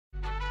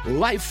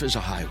Life is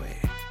a highway,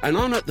 and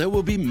on it there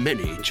will be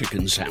many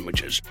chicken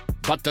sandwiches.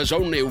 But there's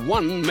only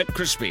one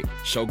McCrispy.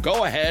 So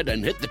go ahead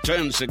and hit the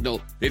turn signal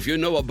if you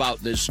know about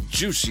this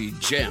juicy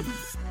gem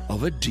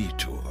of a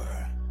detour.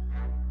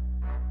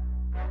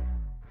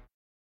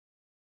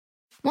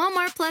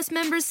 Walmart Plus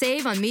members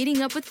save on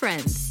meeting up with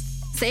friends.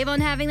 Save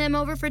on having them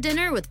over for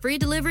dinner with free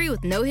delivery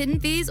with no hidden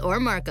fees or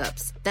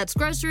markups. That's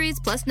groceries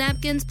plus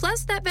napkins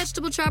plus that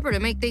vegetable chopper to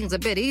make things a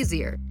bit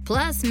easier.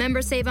 Plus,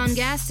 members save on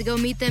gas to go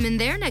meet them in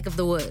their neck of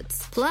the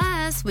woods.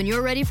 Plus, when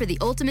you're ready for the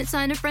ultimate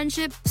sign of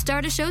friendship,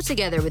 start a show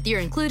together with your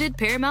included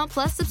Paramount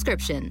Plus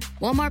subscription.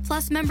 Walmart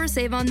Plus members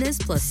save on this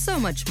plus so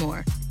much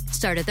more.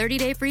 Start a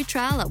 30-day free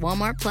trial at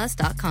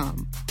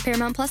walmartplus.com.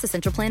 Paramount Plus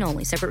Essential Plan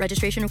only. Separate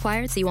registration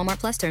required. See Walmart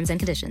Plus terms and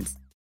conditions.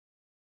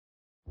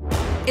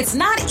 It's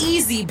not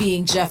easy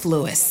being Jeff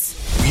Lewis.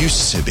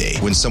 Used to be.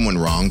 When someone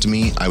wronged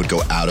me, I would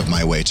go out of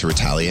my way to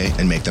retaliate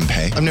and make them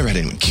pay. I've never had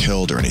anyone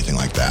killed or anything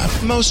like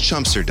that. Most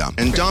chumps are dumb,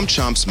 and dumb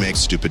chumps make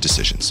stupid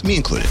decisions, me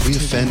included. We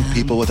offend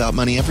people without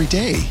money every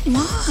day.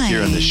 Why?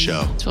 Here on this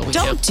show.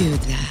 Don't do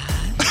that.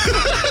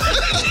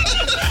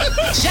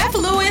 Jeff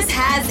Lewis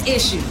has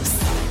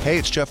issues. Hey,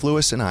 it's Jeff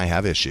Lewis, and I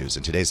have issues.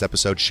 In today's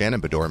episode,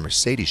 Shannon Beador and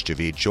Mercedes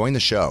Javid join the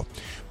show.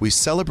 We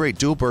celebrate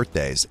dual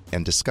birthdays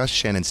and discuss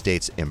Shannon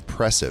State's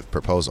impressive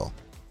proposal.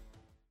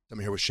 I'm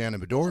here with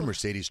Shannon Beador,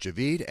 Mercedes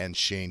Javid, and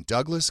Shane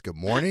Douglas. Good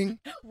morning.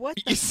 What?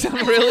 You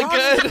sound really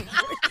good.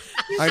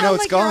 I know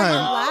it's gone.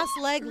 Last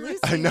leg loose.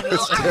 I know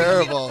it's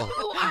terrible.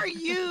 Who are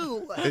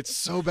you? It's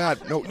so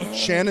bad. No,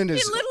 Shannon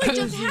is. It literally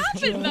just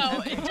happened,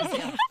 though. It just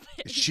happened.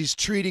 She's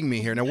treating me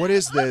here. Now, what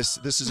is this?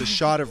 This is a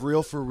shot of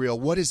Real for Real.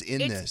 What is in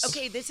this?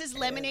 Okay, this is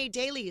Lemonade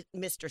Daily,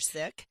 Mr.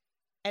 Sick,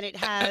 and it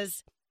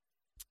has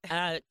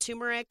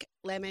turmeric,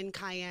 lemon,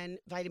 cayenne,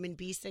 vitamin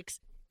B6,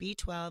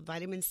 B12,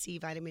 vitamin C,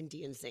 vitamin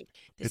D, and zinc.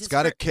 It's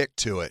got a kick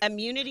to it.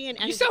 Immunity and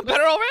You sound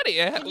better already.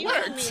 It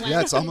works.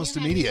 Yeah, it's almost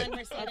immediate.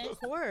 Of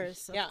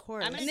course.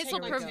 And this will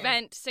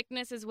prevent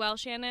sickness as well,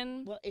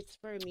 Shannon. Well, it's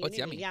for immunity. Oh, it's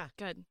yummy. Yeah.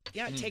 Good.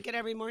 Yeah, take it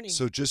every morning.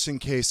 So just in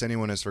case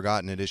anyone has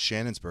forgotten, it is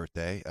Shannon's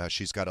birthday.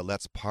 She's got a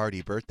Let's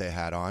Party birthday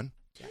hat on.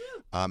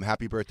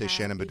 Happy birthday,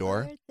 Shannon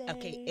Beador.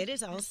 Okay, it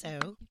is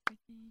also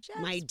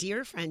my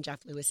dear friend Jeff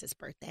Lewis's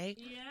birthday.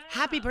 Yeah.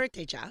 Happy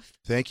birthday, Jeff.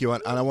 Thank you.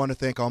 And I want to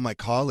thank all my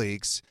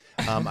colleagues.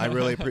 I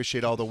really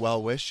appreciate all the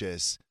well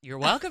wishes. You're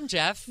welcome,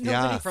 Jeff.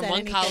 Yeah. From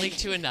one colleague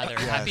to another.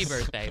 Yes. Happy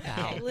birthday,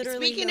 pal.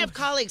 Speaking of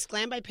colleagues,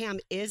 Glam by Pam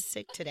is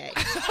sick today.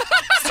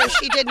 So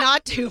she did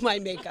not do my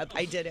makeup.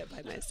 I did it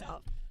by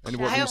myself. And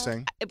what were you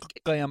saying?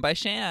 Glam by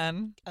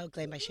Shan. Oh,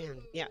 Glam by Shan.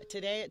 Yeah,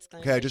 today it's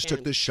Glam Okay, by I just Shan.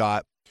 took this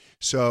shot.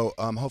 So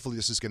hopefully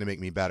this is going to make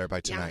me better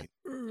by tonight.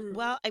 Yeah.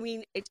 Well, I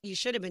mean, you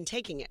should have been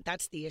taking it.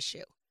 That's the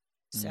issue.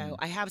 So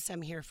I have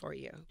some here for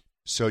you.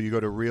 So you go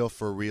to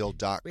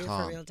realforreal.com.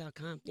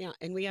 Realforreal.com. Yeah,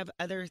 and we have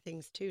other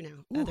things too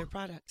now, other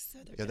products. So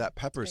Yeah, that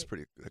pepper is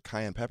pretty. The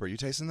cayenne pepper. You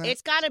tasting that?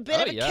 It's got a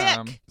bit of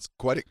a kick. It's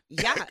quite a.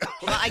 Yeah.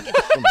 Well,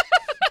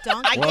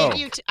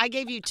 I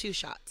gave you 2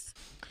 shots.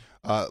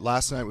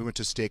 Last night we went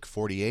to Steak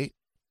 48,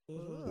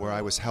 where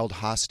I was held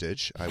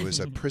hostage. I was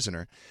a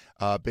prisoner.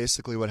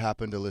 Basically, what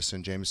happened to Alyssa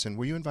and Jameson?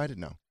 Were you invited?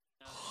 No.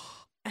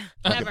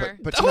 Never.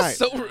 But That tonight. was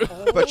so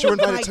rude. But you're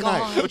invited my tonight.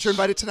 gosh. But you're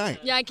invited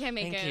tonight. Yeah, I can't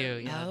make Thank it. you.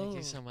 Yeah, thank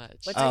you so much.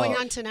 What's going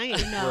on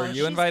tonight? Were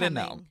you invited?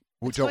 No.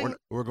 We're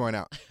going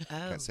out. Oh.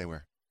 Can't say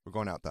where. We're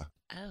going out though.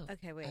 Oh.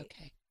 Okay, wait.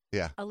 Okay.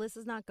 Yeah.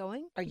 Alyssa's not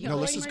going? Are you No,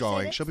 going, Alyssa's going.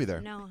 Mercedes? She'll be there.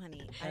 No,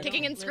 honey. I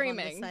Kicking don't and live on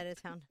this screaming. side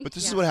of town. But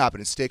this is what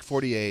happened. At Steak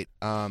 48,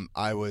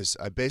 I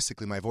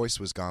basically my voice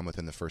was gone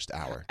within the first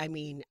hour. I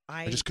mean,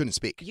 I just couldn't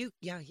speak. You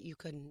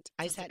couldn't.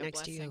 I sat like a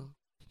next to you.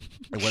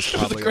 It was It was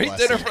probably a great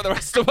dinner for the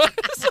rest of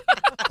us.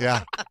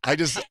 Yeah, I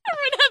just.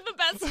 Everyone had the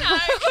best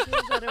time.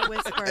 You better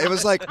whisper. It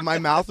was like my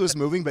mouth was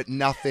moving, but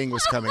nothing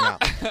was coming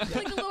out. It's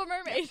like the Little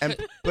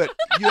Mermaid. But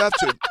you have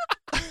to.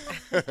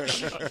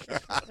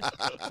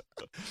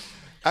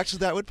 Actually,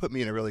 that would put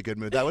me in a really good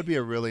mood. That would be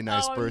a really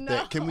nice birthday.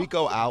 no. Can we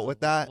go out with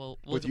that? We'll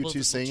you two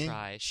we'll singing?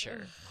 Try,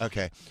 sure.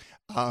 Okay.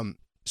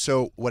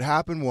 So what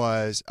happened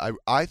was,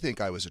 I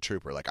think I was a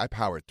trooper. Like I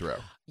powered through,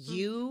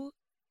 You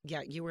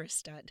were a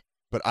stud.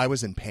 but I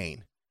was in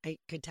pain. I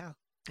could tell.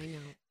 I know.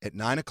 At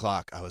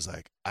 9:00, I was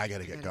like, I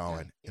got to get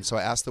going. And so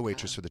I asked the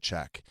waitress for the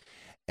check.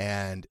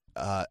 And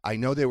I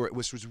know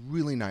which was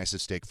really nice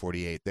at Steak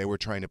 48. They were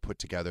trying to put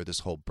together this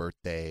whole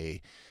birthday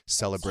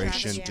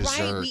celebration, desserts,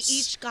 Right, we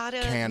each got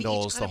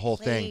candles, the whole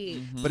thing.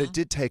 Mm-hmm. But it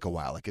did take a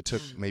while. Like it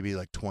took maybe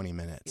like 20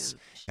 minutes. Yeah.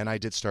 And I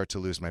did start to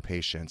lose my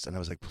patience. And I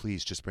was like,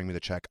 please just bring me the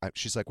check.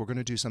 She's like, we're going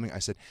to do something. I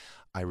said,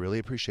 I really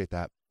appreciate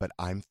that, but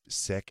I'm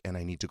sick and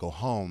I need to go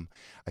home.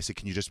 I said,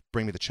 can you just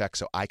bring me the check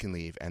so I can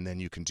leave and then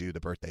you can do the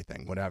birthday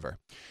thing, whatever.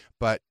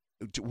 But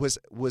was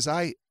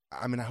I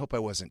mean, I hope I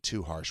wasn't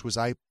too harsh. Was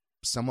I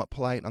somewhat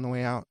polite on the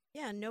way out?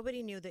 Yeah,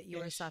 nobody knew that you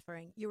were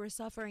suffering. You were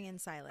suffering in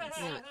silence.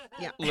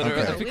 Yeah.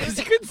 Literally, Okay. because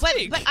you could But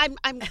speak. but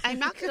I'm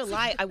not gonna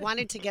lie. I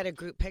wanted to get a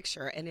group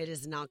picture, and it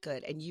is not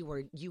good. And you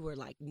were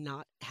like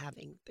not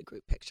having the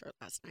group picture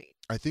last night.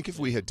 I think if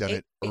we had done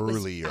it, was-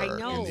 earlier, I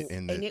know,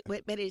 in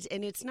the,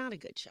 and it's not a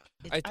good shot.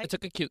 I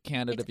took a cute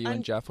candid it's of you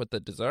and Jeff with the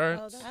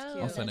desserts. Oh, that's Oh,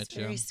 cute. I'll send that's it to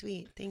you. very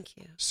sweet. Thank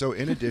you. So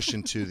in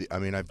addition to the, I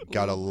mean, I've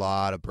got a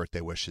lot of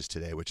birthday wishes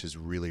today, which is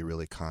really,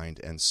 really kind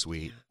and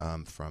sweet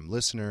from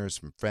listeners,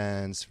 from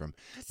friends, from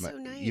That's so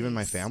nice. even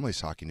my family's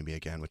talking to me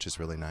again, which is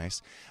really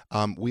nice.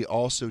 We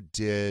also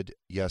did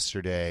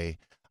yesterday,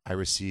 I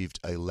received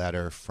a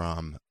letter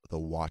from the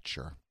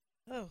Watcher.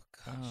 Oh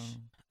gosh.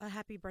 Oh, A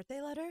happy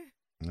birthday letter?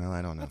 No,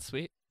 I don't know. that's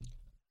sweet.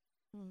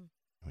 Hmm.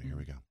 Oh, here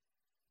we go.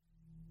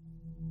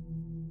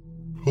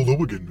 Hello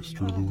again,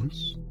 Mr.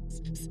 Lewis.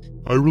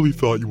 I really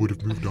thought you would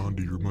have moved on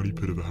to your money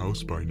pit of a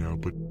house by now,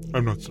 but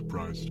I'm not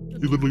surprised.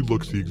 It literally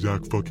looks the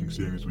exact fucking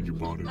same as when you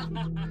bought it.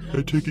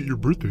 I take it your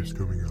birthday's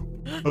coming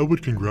up. I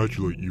would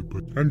congratulate you,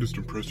 but I'm just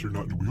impressed you're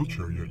not in a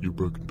wheelchair yet, you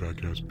broken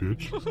back ass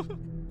bitch.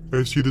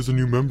 I see there's a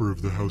new member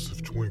of the House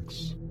of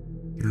Twinks.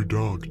 Your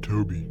dog,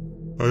 Toby.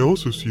 I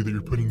also see that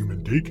you're putting him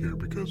in daycare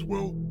because,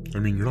 well, I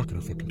mean, you're not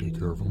gonna fucking take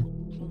care of him.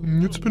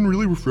 It's been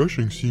really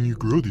refreshing seeing you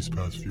grow these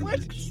past few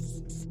weeks.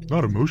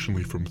 Not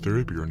emotionally from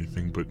therapy or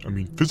anything, but I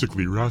mean,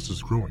 physically your ass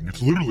is growing.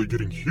 It's literally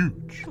getting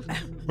huge.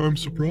 I'm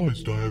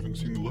surprised I haven't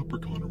seen the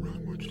leprechaun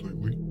around much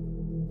lately.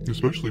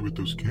 Especially with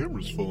those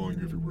cameras following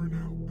everywhere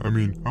now. I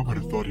mean, I would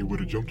have thought he would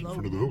have jumped in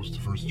front of those the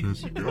first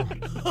chance he got.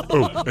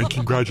 Oh, and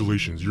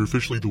congratulations, you're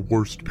officially the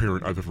worst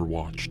parent I've ever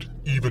watched.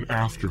 Even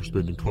after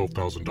spending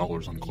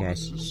 $12,000 on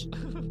classes.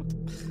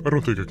 I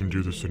don't think I can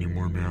do this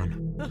anymore,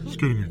 man. It's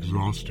getting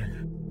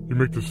exhausting. You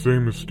make the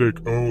same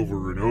mistake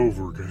over and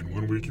over again.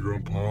 1 week you're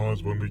on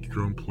pause, 1 week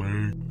you're on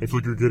play. I feel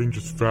like you're getting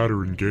just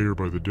fatter and gayer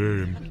by the day,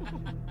 and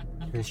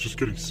well, it's just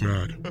getting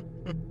sad.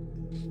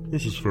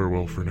 This is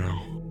farewell for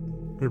now.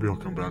 Maybe I'll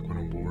come back when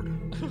I'm bored.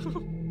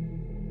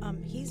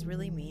 He's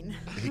really mean.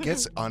 He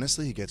gets,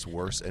 honestly, he gets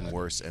worse and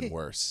worse and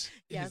worse.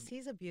 Yes,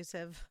 he's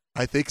abusive.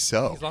 I think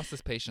so. He's lost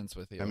his patience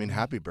with you. I mean,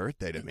 happy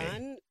birthday to me.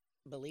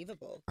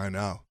 Unbelievable. I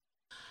know.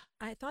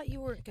 I thought you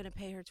weren't going to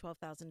pay her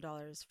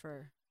 $12,000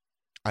 for.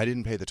 I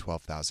didn't pay the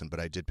 $12,000, but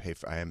I did pay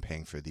for. I am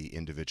paying for the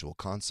individual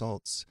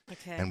consults.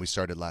 Okay. And we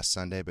started last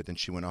Sunday, but then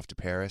she went off to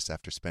Paris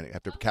after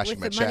cashing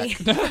my With the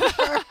check.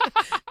 money.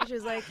 She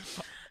was like,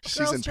 She's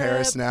 "Girls in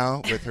Paris trip."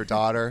 now with her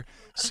daughter.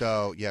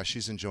 So yeah,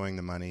 she's enjoying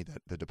the money,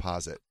 the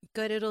deposit.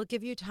 Good. It'll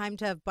give you time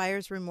to have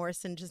buyer's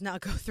remorse and just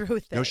not go through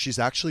with it. No, she's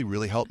actually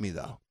really helped me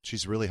though.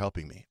 She's really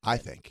helping me. I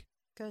think.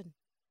 Good.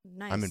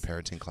 Nice. I'm in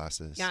parenting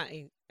classes. Yeah,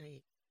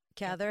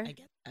 Gather. I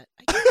get that.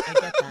 I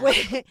get that.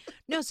 Wait,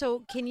 no,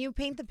 so can you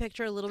paint the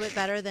picture a little bit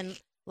better than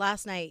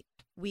last night?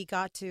 We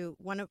got to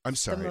one of. I'm the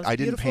sorry, most I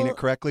didn't paint it beautiful-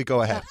 correctly.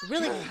 Go ahead.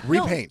 Really?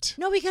 Repaint.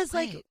 No, because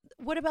like, Right.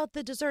 what about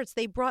the desserts?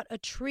 They brought a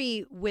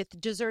tree with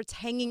desserts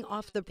hanging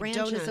off the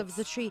branches of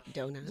the tree.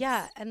 Donuts.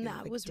 Yeah, and Yeah,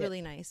 that like was dip.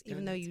 really nice,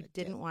 even though Donuts you with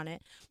didn't dip. want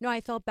it. No, I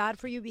felt bad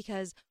for you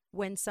because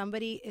when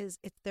somebody it's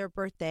their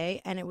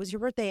birthday and it was your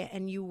birthday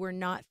and you were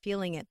not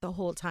feeling it the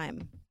whole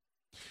time.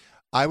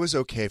 I was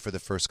okay for the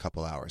first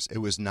couple hours. It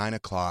was 9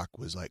 o'clock.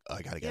 Was like, oh,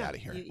 I got to get out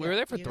of here. We were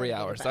there for you 3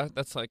 gotta go hours. back.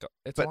 That's like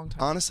it's But a long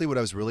time. honestly, what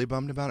I was really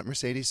bummed about at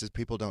Mercedes is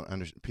people don't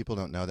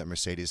know that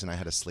Mercedes and I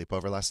had a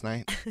sleepover last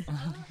night.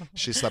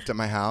 She slept at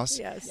my house.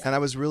 Yes. And I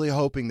was really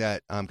hoping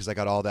that because I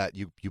got all that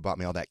you bought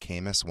me all that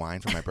Camus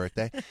wine for my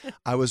birthday.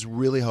 I was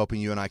really hoping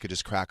you and I could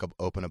just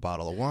open a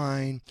bottle of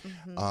wine,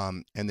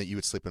 and that you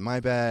would sleep in my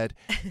bed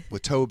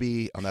with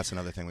Toby. That's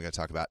another thing we got to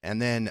talk about.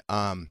 And then,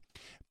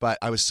 but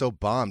I was so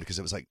bummed because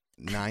it was like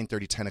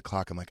 9:30, 10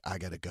 o'clock. I'm like, I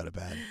got to go to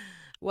bed.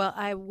 Well,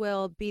 I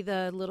will be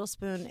the little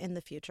spoon in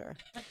the future.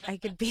 I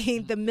could be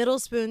the middle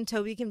spoon.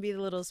 Toby can be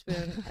the little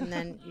spoon, and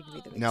then you can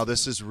be the big Now, spoon.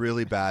 this is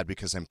really bad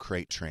because I'm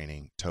crate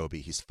training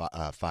Toby. He's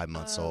 5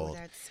 months Oh, old.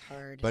 that's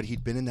hard. But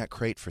he'd been in that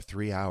crate for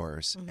 3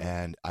 hours,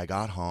 and I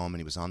got home, and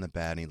he was on the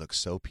bed, and he looked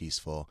so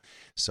peaceful.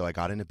 So I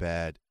got into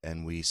bed,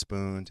 and we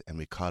spooned, and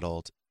we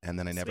cuddled, and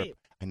then I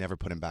never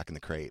put him back in the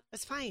crate.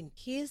 That's fine.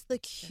 He is the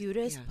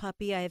cutest Yeah.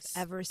 puppy I've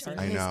ever seen.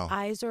 I His know.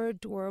 eyes are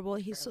adorable.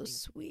 He's so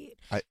sweet.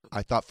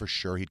 I thought for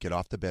sure he'd get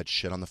off the bed,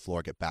 shit on the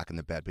floor, get back in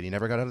the bed, but he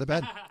never got out of the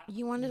bed.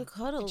 You wanted to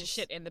cuddle. Just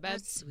shit in the bed.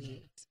 That's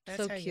sweet. That's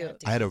So how you cute. have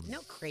to I had be. No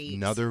crate.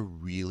 another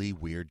really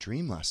weird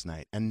dream last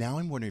night, and now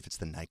I'm wondering if it's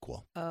the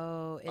NyQuil.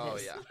 Oh, it is. Oh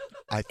yeah.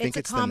 I think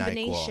It's it's, a the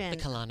combination. The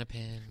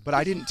Klonopin. But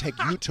I didn't take.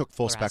 You took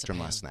full Lorazepam. spectrum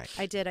last night.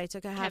 I did. I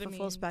took a half a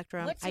full Ketamine.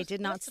 spectrum. What's I the-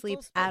 did not what's the sleep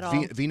full at all.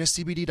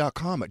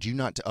 VenusCBD.com. Do you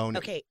not own?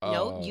 Okay, Oh.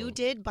 no, you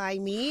did buy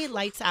me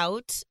Lights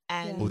Out,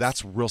 and Oh,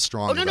 that's real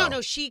strong. oh no, no, though.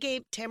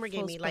 no. Tamara gave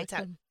Full me Lights Out.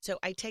 spectrum. So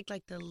I take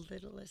like the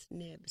littlest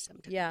nib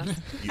sometimes. Yeah.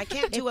 I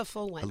can't do a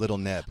full one. A little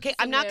nib. Okay,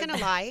 I'm not nib.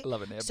 gonna lie. I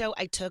love a nib. So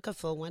I took a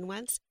full one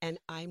once, and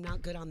I'm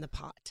not good on the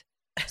pot.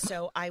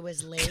 So I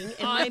was laying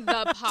in On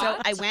the So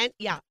pot. I went,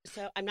 yeah.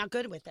 So I'm not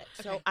good with it.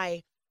 So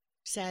I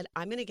said,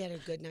 I'm going to get a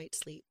good night's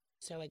sleep.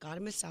 So I got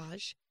a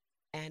massage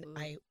and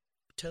I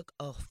took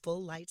a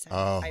full Lights Out.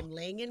 Oh. I'm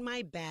laying in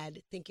my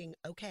bed thinking,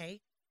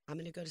 okay, I'm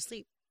going to go to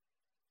sleep.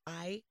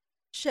 I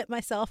Shit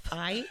myself.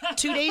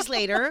 2 days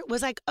later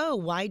was like, oh,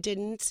 why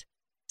didn't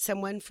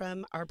someone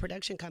from our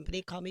production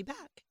company call me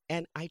back?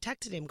 And I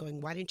texted him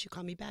going, why didn't you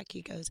call me back?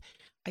 He goes,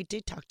 I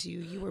did talk to you.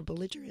 You were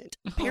belligerent.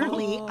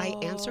 Apparently, I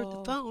answered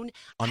the phone.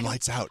 On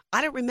Lights Out.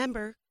 I don't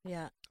remember.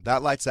 Yeah.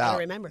 That Lights Out. I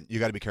remember. You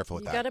got to be careful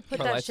with You that. got to put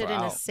Her that lights shit were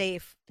in a out.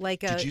 safe.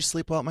 Like a Did you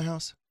sleep well at my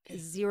house?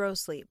 zero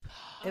sleep.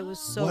 It was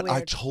so what? weird.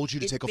 I told you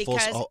to It's take a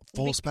because-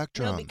 full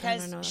spectrum. No, because I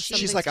don't know.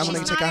 She's like, I'm she's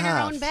going to take not a in her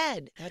half. own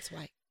bed. That's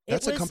why.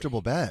 That's It a was-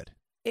 comfortable bed.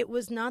 It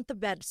was not the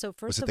bed. So Was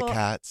first it of the all,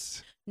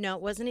 cats? no,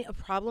 it wasn't a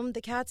problem with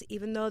the cats,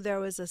 even though there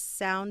was a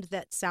sound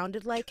that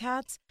sounded like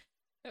cats.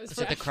 Was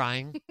it the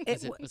crying?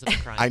 It Was it the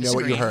crying? I know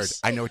what you heard.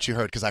 Screams? I know what you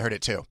heard because I heard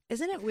it too.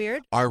 Isn't it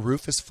weird? Our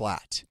roof is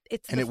flat,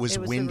 It's and the- it was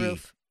the windy,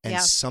 roof. and Yeah.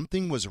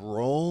 something was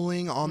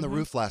rolling on the Mhm.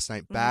 roof last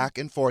night, back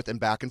and forth and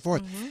back and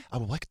forth. Mhm. I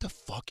was, what the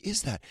fuck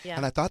is that? Yeah.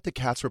 And I thought the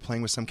cats were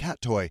playing with some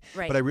cat toy,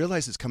 Right. but I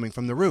realized it's coming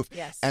from the roof.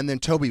 Yes. And then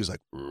Toby was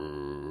like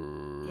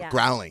Yeah.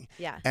 growling.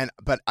 Yeah.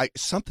 But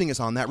something is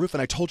on that roof,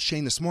 and I told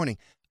Shane this morning,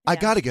 I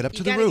got to get up to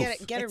You the gotta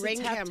roof. Get a It's a ring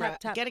tap, camera. tap,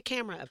 tap. Get a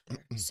camera up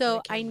there. So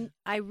Get a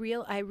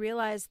camera. I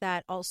realized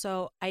that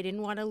also I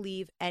didn't want to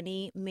leave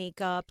any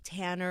makeup,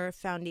 tanner,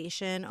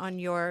 foundation on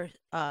your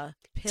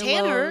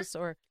pillows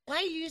or Why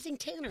are you using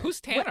Tanner? Who's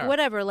Tanner?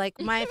 whatever.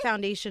 Like my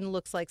foundation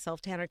looks like self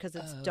tanner because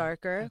it's Oh,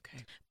 darker.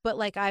 Okay. But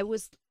like I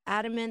was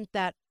adamant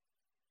that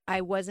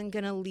I wasn't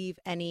gonna leave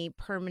any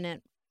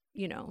permanent,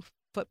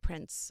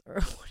 footprints or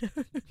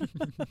whatever.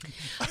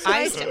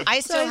 I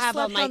still have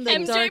all slept my on the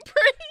things. dark-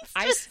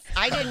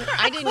 I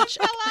didn't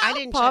check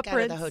Paw out of the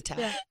prints. hotel.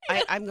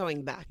 Yeah. I'm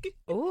going back.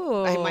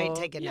 Ooh, I might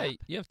take a Yeah, nap.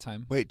 you have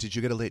time. Wait, did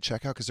you get a late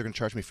checkout? Because they're going to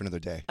charge me for another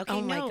day. Okay,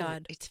 Oh my no,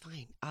 God. it's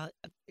fine.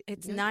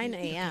 It's no, 9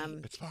 you'll be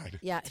a.m. It's fine.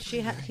 Yeah,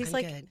 he's I'm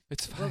like, good.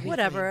 It's fine.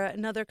 whatever,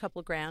 another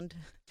couple grand.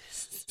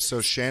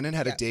 So Shannon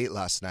had a date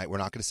last night. We're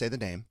not going to say the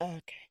name,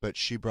 Okay. but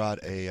she brought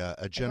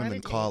a gentleman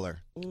date.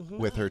 caller Mhm.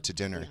 with her to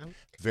dinner. Yeah.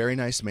 Very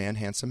nice man,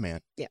 handsome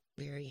man. Yeah,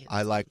 very handsome.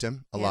 I liked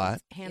him a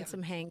lot.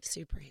 Handsome Hank.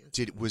 Super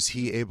handsome. Was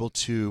he able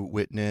to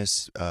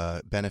witness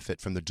benefit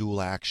from the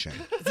dual action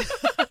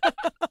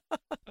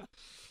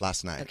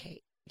last night?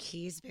 Okay,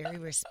 he's very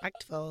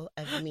respectful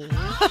of me.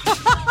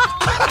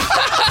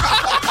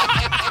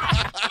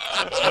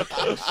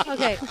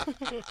 Okay,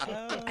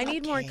 I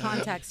need more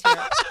context here.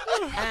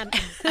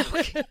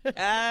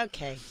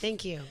 Okay,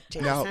 thank you,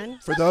 Now, Jason.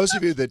 for those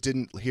of you that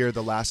didn't hear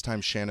the last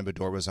time Shannon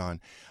Bedore was on,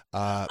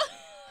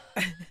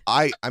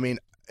 I mean,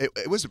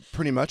 it was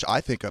pretty much,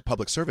 I think, a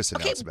public service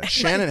announcement.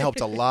 Shannon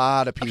helped a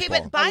lot of people. Okay,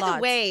 but by A the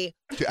lot. way,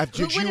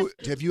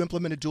 Have you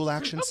implemented dual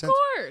action Of since?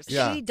 course.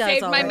 Yeah. She does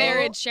Saved my already.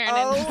 marriage, Shannon.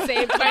 Oh.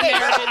 Saved my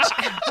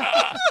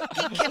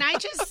marriage. can I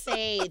just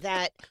say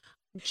that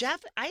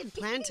Jeff, I had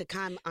planned to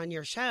come on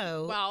your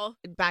show Well,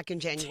 back in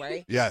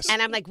January. Yes.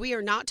 And I'm like, we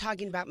are not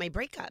talking about my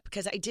breakup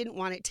because I didn't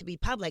want it to be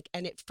public.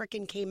 And it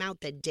freaking came out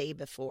the day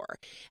before.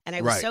 And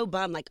I was Right. so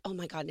bummed, like, oh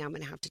my God, now I'm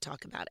going to have to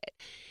talk about it.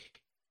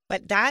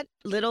 But that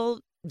little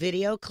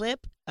video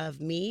clip of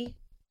me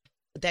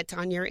that's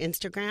on your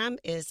Instagram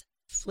is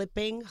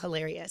flipping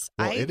hilarious.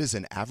 Well, it is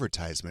an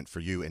advertisement for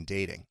you in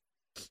dating.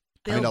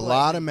 I mean, a Billboard.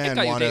 lot of It men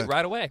got you a want date to.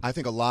 right away. I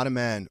think a lot of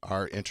men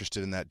are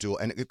interested in that dual.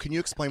 And can you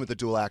explain what the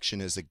dual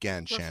action is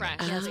again, Shannon?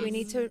 Refresh. Yes, we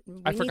need to.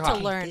 I We need to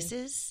forgot. learn. This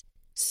is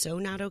so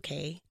not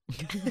okay.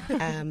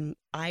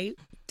 I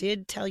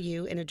did tell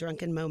you in a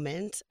drunken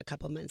moment a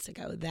couple months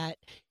ago that,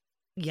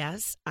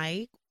 yes,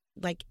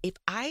 if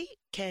I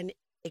can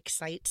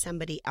excite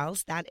somebody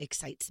else, that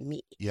excites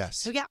me. Yes.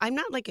 So, yeah, I'm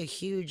not like a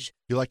huge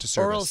You like to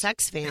service. oral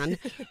sex fan,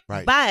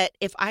 Right. but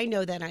if I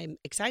know that I'm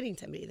exciting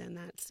somebody, then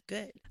that's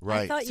good.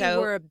 Right. I thought So-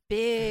 you were a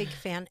big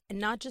fan, and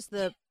not just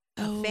the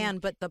Oh. fan,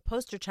 but the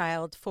poster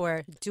child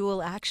for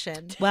dual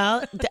action.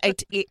 Well,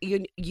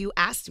 you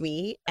asked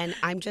me, and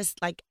I'm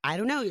just like, I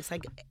don't know. It's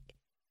like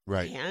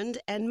Right. hand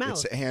and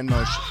mouth. It's a hand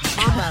motion.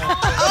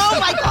 Oh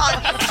my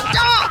God!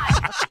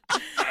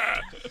 Stop!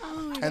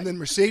 And then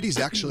Mercedes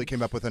actually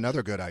came up with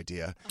another good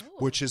idea,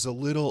 which is a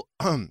little,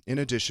 in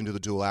addition to the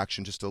dual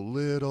action, just a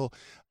little,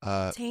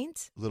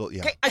 Taint? Okay.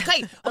 Okay.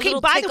 A Okay.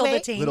 little By the tickle way, the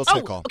taint. Little oh,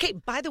 tickle. okay.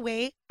 By the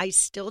way, I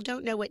still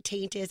don't know what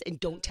taint is, and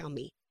don't tell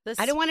me. This-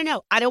 I don't want to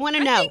know. I don't want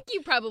to I know. think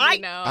you probably I-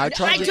 know. I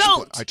tried I to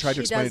don't. I tried to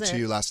She explain it to doesn't.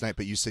 you last night,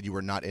 but you said you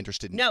were not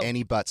interested in No.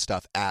 any butt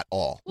stuff at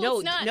all. Well,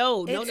 it's not-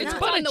 no. it's It's not.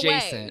 But on the way.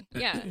 adjacent.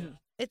 Yeah.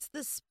 It's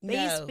the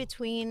space No.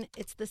 between.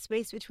 It's the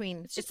space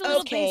between. It's just the a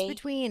little space Okay.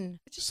 between.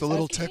 Just a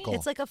little okay. tickle.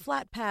 It's like a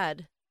flat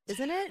pad,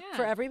 isn't it? Yeah.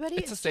 For everybody,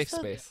 It's a safe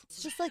just space.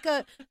 It's just like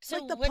a. It's So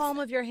like the what's palm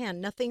the- of your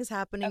hand. Nothing's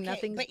happening. Okay,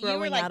 Nothing's but you were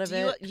growing like, out of do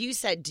you, it. you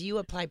said, do you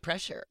apply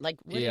pressure? Like,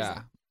 what is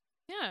Yeah.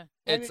 Yeah.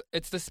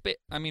 It's the space.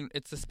 I mean,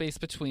 it's the space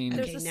between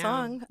There's Okay, a now-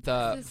 song.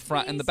 the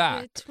front and the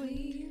back.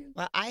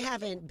 Well, I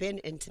haven't been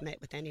intimate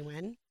with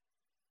anyone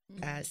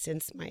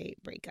since my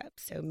breakup,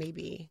 so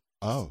maybe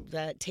Oh.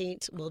 the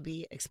taint will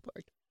be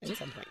explored at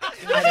some point.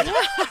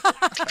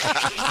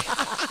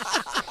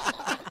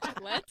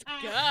 Let's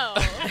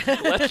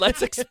go.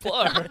 Let's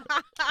explore.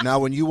 Now,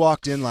 when you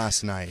walked in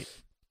last night,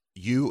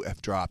 you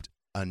have dropped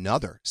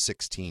another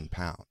 16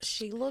 pounds.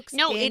 She looks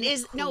No, it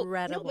is no,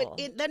 incredible.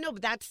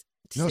 but that's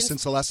No,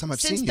 since the last time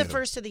I've seen you. Since the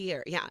first of the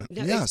year, yeah.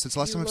 No, Yeah, since the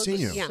last time I've seen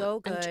you. Yeah, So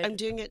good. I'm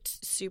doing it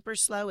super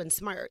slow and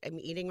smart. I'm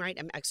eating right.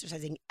 I'm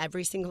exercising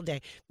every single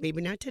day.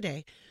 Maybe not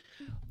today,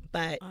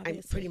 but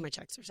I'm pretty much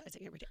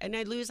exercising every day. And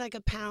I lose like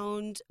a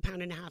pound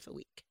and a half a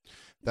week.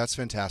 That's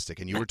fantastic.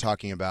 And you were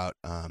talking about,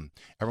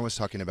 everyone was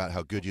talking about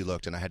how good you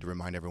looked, and I had to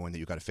remind everyone that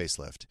you got a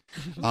facelift.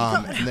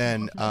 And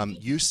then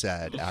you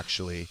said,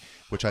 actually,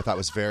 which I thought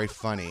was very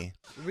funny.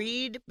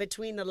 Read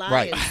between the lines.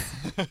 Right.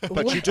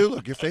 But you do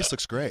look, your face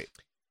looks great.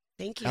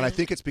 Thank you. And I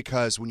think it's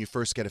because when you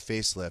first get a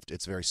facelift,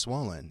 it's very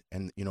swollen.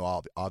 And, you know,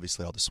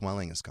 obviously all the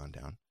swelling has gone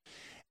down.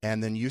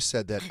 And then you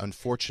said that,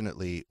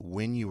 unfortunately,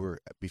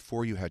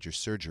 before you had your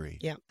surgery,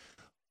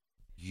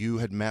 you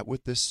had met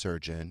with this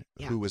surgeon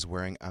who was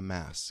wearing a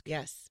mask.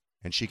 Yes.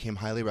 And she came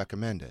highly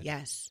recommended.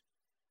 Yes.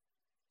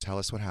 Tell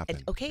us what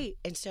happened.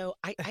 And so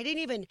I didn't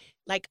even,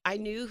 I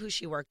knew who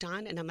she worked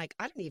on, and I'm like,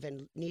 I don't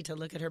even need to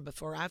look at her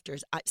before or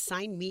afters.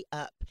 Sign me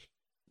up.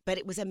 But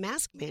it was a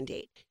mask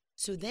mandate.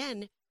 So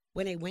then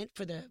when I went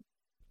for the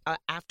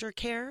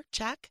aftercare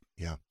check,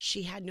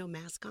 she had no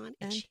mask on,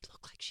 and she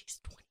looked like she's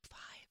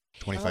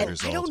 25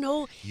 years old. I don't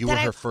know. You were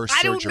her first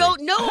surgery. I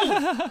don't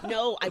know.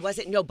 No, I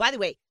wasn't. No, by the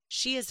way,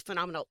 she is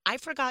phenomenal. I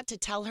forgot to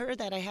tell her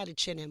that I had a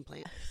chin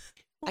implant.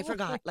 I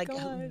forgot.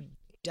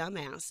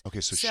 Dumbass.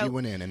 Okay, so she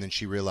went in, and then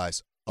she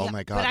realized, oh,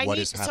 my God, what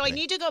is happening? So I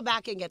need to go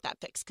back and get that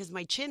fixed because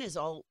my chin is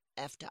all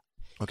effed up.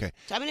 Okay.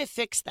 So I'm going to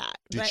fix that.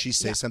 Did she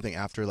say something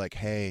after, like,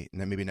 hey, and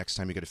then maybe next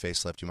time you get a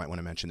facelift, you might want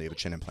to mention that you have a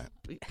chin implant?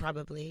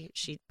 Probably.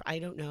 I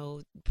don't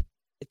know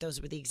if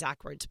those were the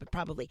exact words, but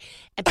probably.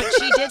 But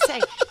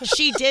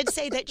she did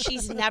say that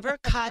she's never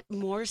cut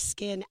more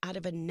skin out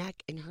of a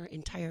neck in her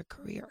entire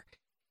career.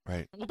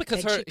 Right. Well,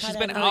 because she's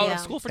been out of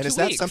school for 2 weeks.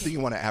 And is that something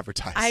you want to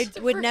advertise? I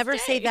would never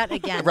say that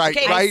again. Right,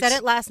 okay, right. I said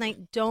it last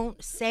night.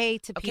 Don't say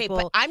to people,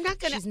 but I'm not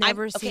gonna, she's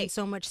never seen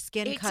so much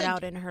skin cut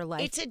out in her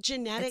life. It's a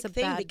genetic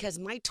thing because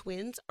my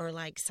twins are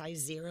like size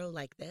 0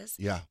 like this.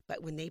 Yeah.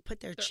 But when they put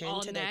their chin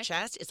to their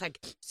chest, it's like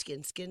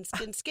skin.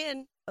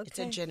 Okay. It's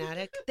a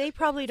genetic. They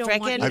probably don't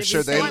want you I'm to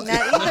sure be saying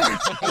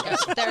that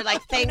either. They're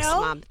like, thanks,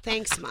 Mom.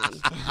 Thanks, Mom.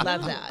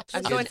 Love that.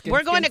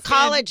 We're going to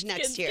college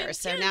next year,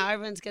 so now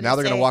everyone's going to Now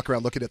they're going to walk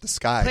around looking at the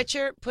sky. Put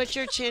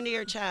your chin to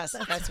your chest.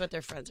 That's what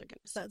their friends are going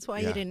to say. That's why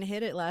you didn't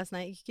hit it last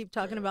night. You keep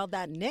talking about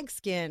that Nick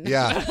skin.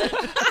 Yeah.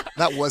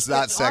 That was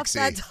not sexy.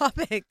 Off that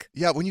topic.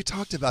 Yeah, when you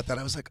talked about that,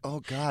 I was like, oh,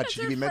 God,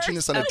 should you be mentioning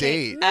this on a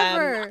date?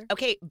 Never.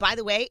 Okay, by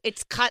the way,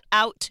 it's cut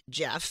out,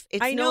 Jeff.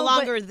 It's I know, no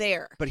longer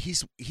there. But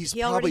he's He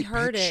probably already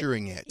heard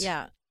picturing it.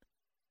 Yeah.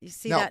 You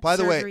see Now, that by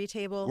the surgery way,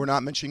 table? we're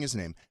not mentioning his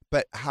name,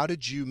 but how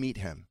did you meet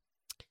him?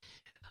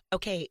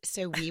 Okay,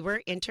 so we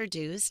were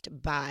introduced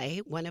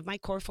by one of my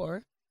core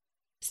 4,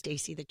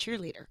 Stacy the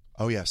cheerleader.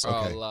 Oh, yes.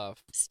 Okay. Oh,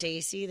 love.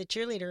 Stacy the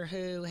cheerleader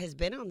who has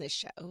been on this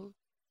show.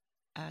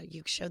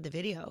 You showed the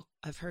video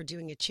of her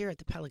doing a cheer at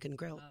the Pelican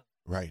Grill.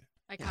 Right.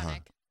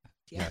 Iconic.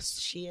 Yes,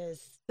 she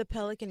is. The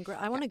Pelican Grill.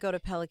 I want to go to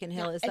Pelican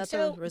Hill. Is And that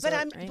so, the resort, but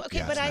I'm right? okay.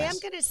 Yeah, but it's I am nice.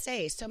 going to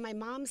say. So my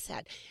mom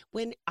said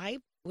when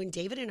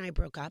David and I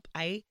broke up,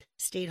 I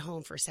stayed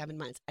home for 7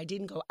 months. I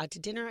didn't go out to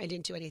dinner. I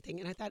didn't do anything.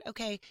 And I thought,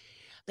 okay,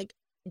 like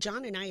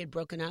John and I had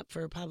broken up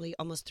for probably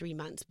almost 3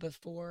 months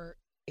before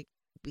it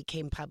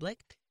became public.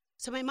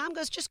 So my mom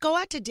goes, just go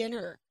out to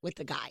dinner with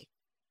the guy.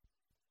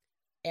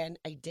 And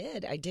I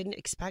did. I didn't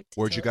expect.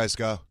 Where'd you guys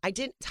go? I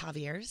didn't.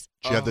 Javier's.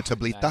 Did you have the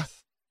tablita?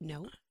 Nice.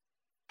 No.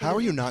 How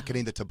are you not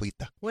getting the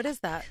tablita? What is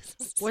that?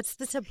 What's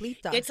the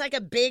tablita? It's like a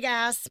big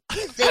ass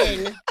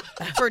thing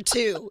for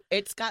 2.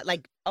 It's got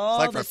like all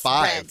like the for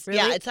 5. spreads. Really?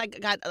 Yeah, it's like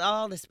got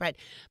all the spread.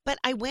 But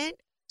I went,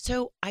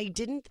 so I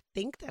didn't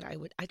think that I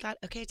would. I thought,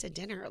 okay, it's a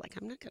dinner. Like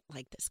I'm not gonna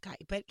like this guy,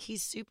 but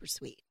he's super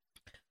sweet.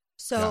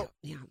 So,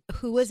 Yeah.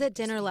 who was at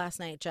dinner last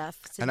night, Jeff?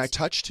 And I Since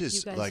touched his,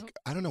 you guys- like,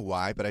 I don't know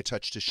why, but I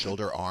touched his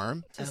shoulder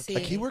arm. To see.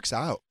 Like, he works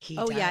out. He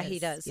Oh, does. yeah, he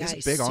does. Yeah, He has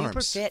he's big super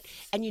arms. fit.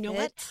 And you know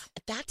what?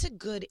 Fit. That's a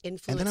good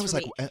influence. And then I was for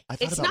like, me. I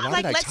thought It's about not why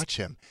like did I let's- touch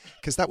him?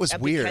 Because that was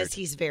weird. Because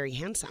he's very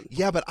handsome.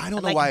 Yeah, but I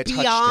don't know Like, why I touched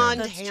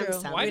beyond him. That's true.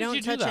 handsome. Why we did don't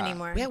you do touch that?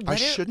 anymore. Yeah, I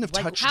shouldn't have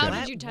touched How him.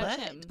 did you touch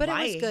him? But it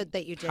Why? was good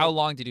that you did. How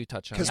long did you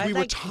touch him? Because I we were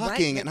like-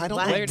 talking, right, and I don't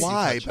why know did you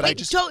why, touch but I Wait,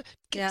 just... don't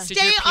Yeah. Did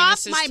stay your off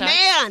penises my touch?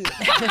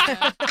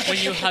 man. When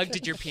you hugged,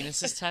 did your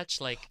penises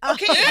touch? Like,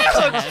 Okay, who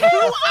are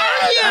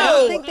I you?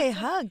 don't think they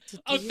hugged.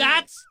 oh, Did you?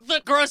 that's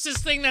the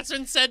grossest thing that's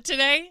been said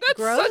today. That's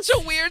Gross.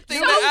 such a weird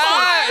thing to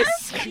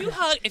ask. If you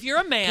hug, if you're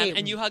a man Okay.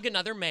 and you hug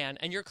another man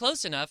and you're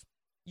close enough,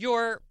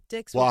 you're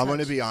Dicks Well, were I'm going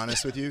to touched. be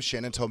honest with you.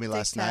 Shannon told me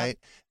last tap. night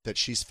that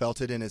she's felt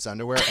it in his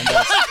underwear, and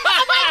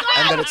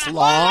that it's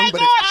long,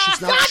 but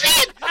she's not... Stop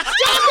it!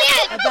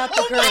 About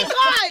the Oh my girth.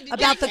 God!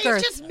 About the He's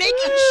girth. just making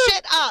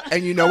shit up.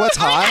 And you know what's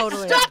hot?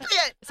 Totally. Stop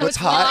it! What's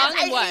hot?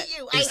 I what? hate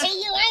you. I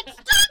hate you. And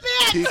stop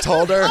it! He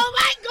told her. Oh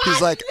my God!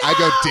 He's like, I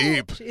go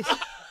deep.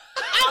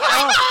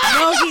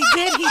 No, he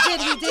did. He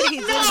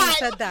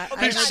said that. I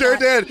He heard sure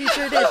that. did. He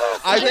sure did.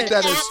 I He think did.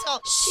 that is Asshole.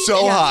 She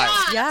so did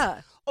hot. not.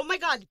 Yeah. Oh my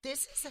God!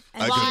 This is a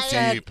And I she go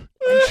said, deep.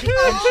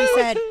 and she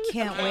said,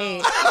 can't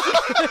wait.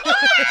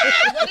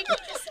 What did you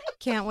just say?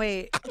 Can't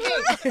wait.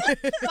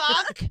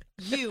 Fuck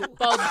you.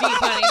 Balls deep,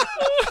 honey.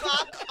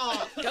 Fuck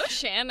off. Go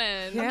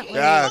Shannon. Can't wait.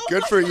 Yeah,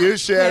 good for you, Can't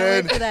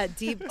Shannon. wait for that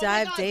deep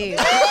dive, Dave.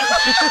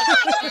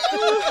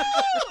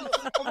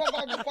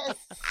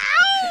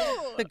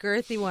 The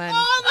girthy one.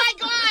 Oh my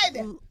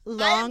god.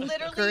 Long,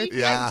 literally- girthy.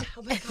 Yeah.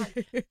 Oh my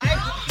god.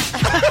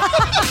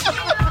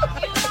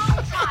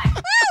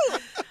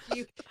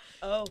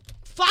 Oh,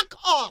 fuck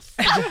off.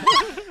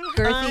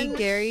 Girthy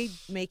Gary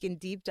making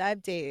deep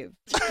dive Dave.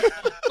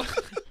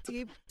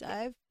 Deep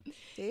dive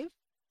Dave?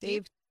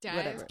 Dave, dive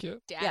whatever.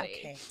 Cute. Daddy. Yeah,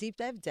 Okay. deep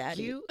dive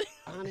daddy. You,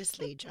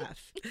 honestly,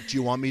 Jeff. Do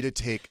you want me to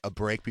take a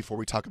break before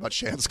we talk about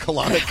Shannon's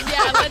colonic?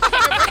 Yeah, let's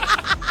take a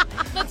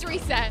break. Let's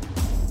reset.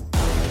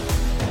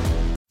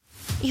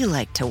 You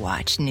like to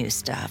watch new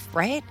stuff,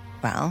 right?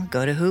 Well,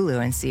 go to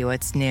Hulu and see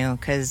what's new,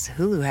 because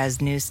Hulu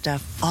has new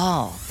stuff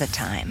all the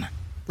time.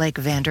 Like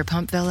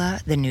Vanderpump Villa,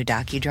 the new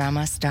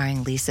docudrama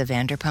starring Lisa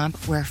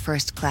Vanderpump, where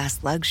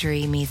first-class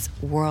luxury meets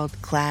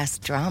world-class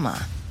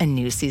drama. A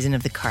new season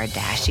of The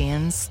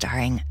Kardashians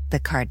starring The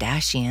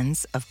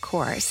Kardashians, of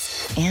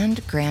course.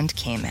 And Grand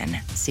Cayman,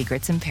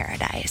 Secrets in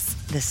Paradise,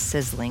 the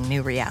sizzling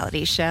new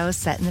reality show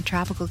set in the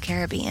tropical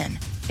Caribbean.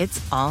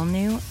 It's all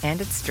new and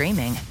it's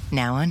streaming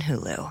now on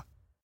Hulu.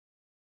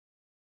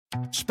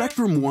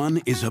 Spectrum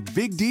One is a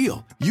big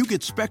deal. You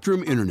get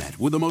Spectrum Internet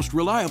with the most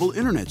reliable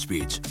internet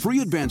speeds,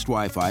 free advanced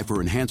Wi-Fi for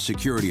enhanced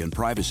security and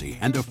privacy,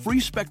 and a free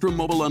Spectrum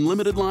Mobile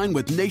Unlimited line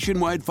with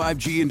nationwide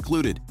 5G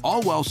included,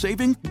 all while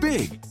saving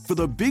big. For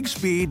the big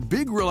speed,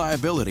 big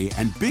reliability,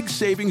 and big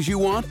savings you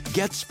want,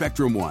 get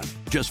Spectrum One.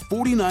 Just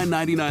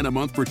 $49.99 a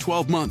month for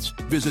 12 months.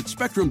 Visit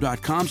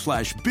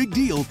spectrum.com/big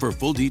deal for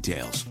full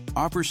details.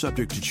 Offer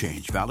subject to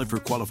change. Valid for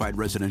qualified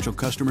residential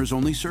customers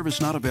only.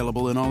 Service not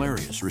available in all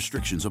areas.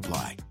 Restrictions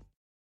apply.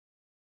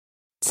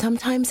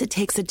 Sometimes it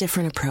takes a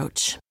different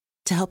approach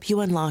to help you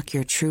unlock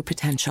your true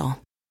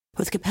potential.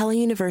 With Capella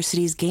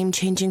University's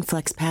game-changing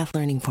FlexPath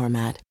learning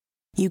format,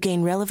 you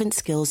gain relevant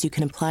skills you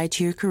can apply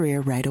to your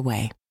career right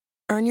away.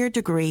 Earn your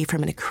degree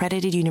from an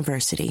accredited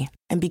university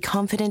and be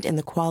confident in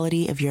the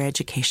quality of your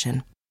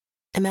education.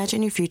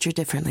 Imagine your future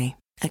differently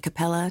at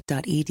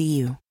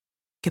capella.edu.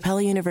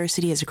 Capella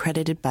University is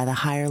accredited by the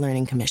Higher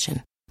Learning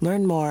Commission.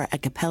 Learn more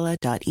at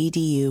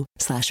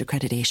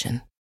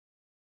capella.edu/accreditation.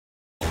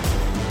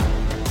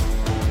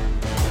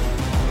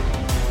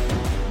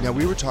 Now,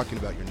 we were talking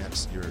about your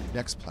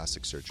next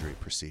plastic surgery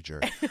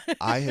procedure.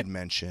 I had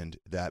mentioned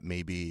that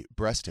maybe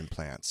breast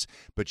implants,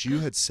 but you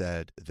had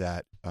said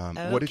that,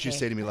 what did you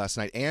say to me last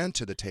night and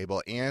to the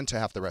table and to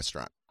half the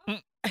restaurant?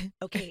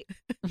 Okay.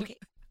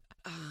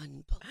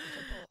 Unbelievable.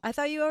 I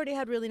thought you already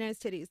had really nice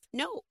titties.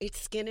 No, it's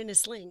skin in a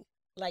sling.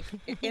 Like,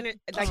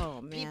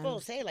 Oh, man.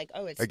 people say, like,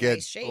 oh, it's Again,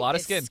 nice shape. a lot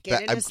of It's skin.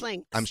 Skin in a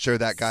sling. I'm sure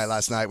that guy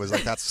last night was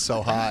like, that's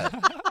so hot.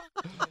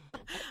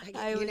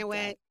 You know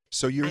what?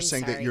 So you're I'm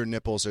saying that sorry. your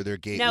nipples are their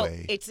gateway. No,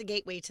 it's a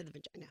gateway to the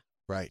vagina.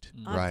 Right,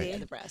 Not right. to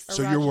the breast.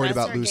 So you're worried Breasts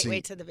about are a losing.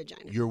 gateway to the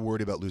vagina. You're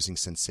worried about losing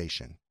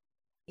sensation.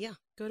 Yeah.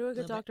 Go to a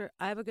good doctor.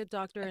 I have a good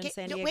doctor in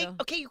San Diego. Wait,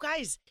 okay, you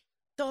guys.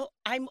 So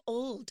I'm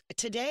old.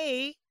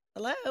 Today,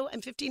 hello,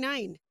 I'm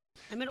 59.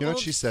 I'm an You know old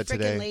what she said frickin'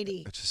 today?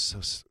 lady. It's just so.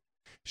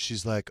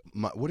 She's like,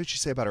 what did she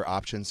say about her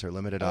options, her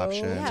limited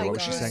options? yeah, Or what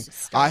was she God. saying?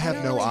 Stop. I have I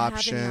don't no really have any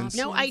options.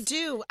 No, I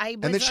do. I was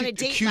And then on she a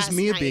date accused last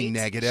me of being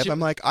night. negative.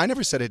 I'm like, I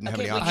never said I didn't have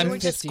Okay, any well, you I'm were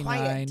options. just 59.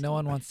 quiet. No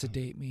one wants to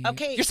date me.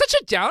 Okay. You're such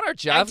a downer,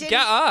 Jeff. didn't- Get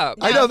up.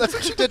 I know, that's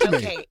what she did to me.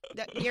 Okay,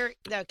 you're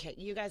okay.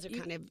 You guys are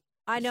kind of.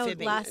 I know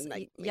fibbing last and,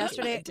 like, making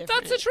yesterday a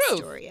different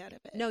story out of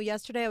it. No,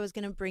 yesterday I was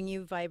going to bring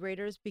you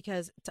vibrators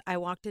because I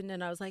walked in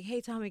and I was like,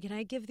 "Hey Tommy, can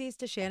I give these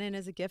to Shannon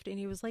as a gift?" And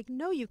he was like,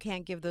 "No, you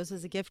can't give those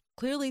as a gift.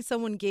 Clearly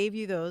someone gave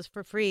you those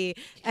for free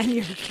and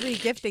you're free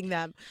gifting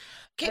them."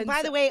 Okay, And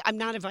by so- the way, I'm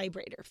not a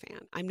vibrator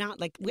fan. I'm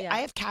not like Yeah. I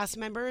have cast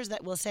members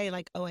that will say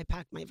like, "Oh, I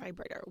packed my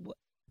vibrator."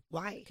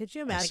 Why? Could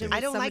you imagine? I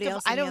with don't like somebody a,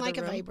 else I in the don't other like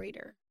a room?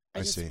 vibrator. I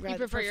just see. You rather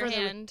prefer your the-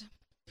 hand.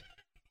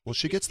 Well,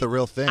 she gets the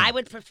real thing. I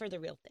would prefer the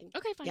real thing.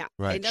 Okay, fine. Yeah,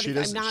 Right. Another- She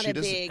doesn't, I'm not she a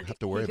doesn't big. have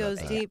to worry He goes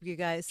about that. deep, you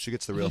guys. She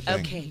gets the real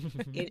thing.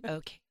 Okay.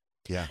 Okay.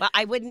 Yeah. Well,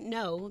 I wouldn't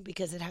know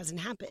because it hasn't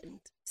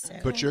happened. So.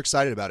 But you're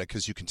excited about it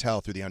because you can tell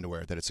through the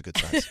underwear that it's a good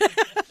size.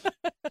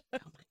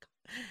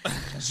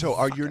 So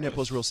are your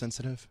nipples real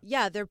sensitive?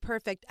 Yeah, they're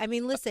perfect. I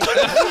mean, listen.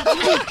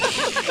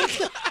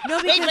 No,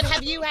 Wait, because but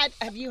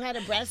have you had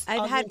a breast?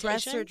 I've had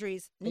breast augmentation?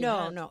 surgeries. You No,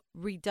 have? no,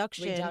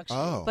 reduction.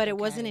 Oh. But it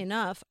wasn't Okay.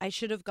 enough. I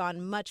should have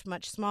gone much,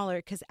 much smaller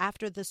because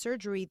after the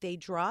surgery, they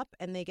drop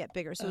and they get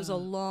bigger. So it was a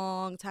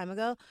long time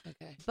ago.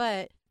 Okay.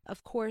 But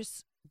of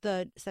course,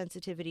 the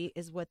sensitivity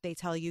is what they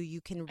tell you.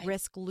 You can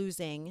risk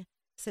losing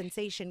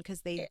sensation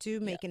because they do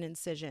make an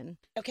incision.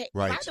 Okay.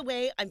 Right. By the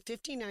way, I'm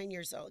 59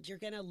 years old. You're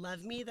gonna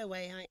love me the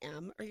way I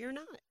am, or you're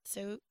not.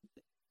 So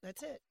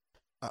that's it.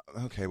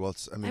 Okay, well,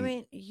 it's, I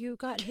mean, you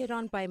got hit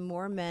on by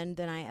more men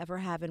than I ever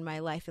have in my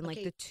life in like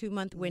Okay. the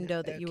 2-month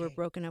window that you were okay.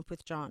 broken up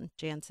with John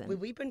Jansen.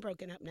 We've been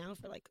broken up now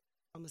for like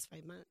almost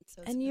 5 months.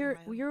 So it's And been a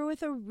you're while.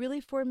 with a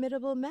really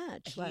formidable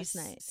match last He's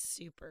night.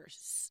 super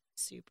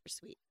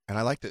sweet. and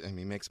I like that. I mean,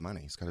 he makes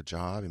money. He's got a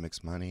job. He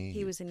makes money.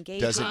 He was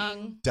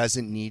engaging.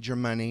 Doesn't need your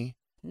money.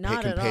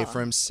 Not can at pay all. for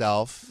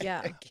himself.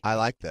 Yeah. I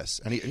like this.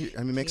 And he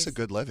makes a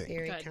good living.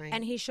 Very kind.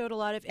 And he showed a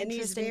lot of And he's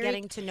interest in very-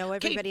 getting to know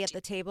everybody at the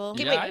table.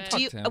 Okay, Yeah, I wait,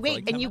 talked to him for wait, like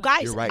and 10 you minutes.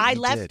 guys, You're right, I he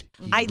left. did.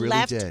 He I really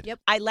left. did. Yep.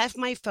 I left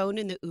my phone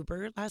in the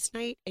Uber last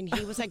night, and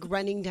he was like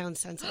running down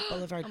Sunset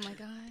Boulevard. Oh my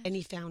god. And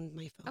he found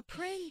my phone. A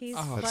prince. He's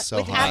Oh, That's but- so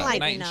with hot. Adeline.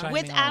 Knight in shining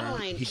With armor.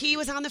 Adeline. He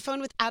was on the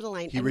phone with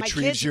Adeline. He and my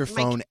retrieves kids, your my-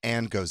 phone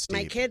and goes deep.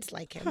 My kids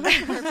like him.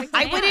 Perfect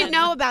I wouldn't man.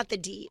 know about the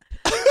deep.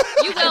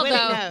 You I will wouldn't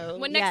though. know.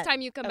 When next Yeah.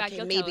 time you come back, Okay,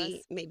 you'll tell maybe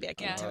us. maybe I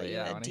can Yeah. tell Oh, you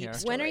yeah, I a wanna deep hear.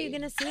 story. When are you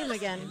going to see him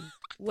again?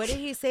 What did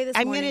he say this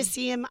I'm morning? going to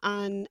see him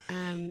on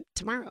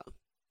tomorrow.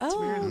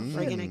 Tomorrow Oh,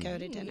 we're going to go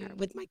to dinner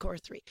with my core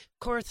 3.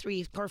 Core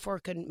 4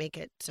 couldn't make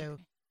it, so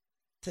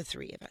the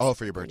 3 of us. Oh,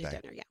 for your going to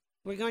birthday. dinner, yeah.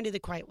 We're going to the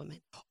Quiet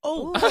Woman.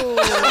 Oh.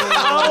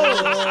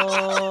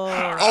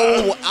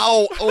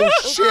 Oh,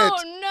 shit.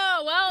 Oh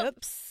no! Well,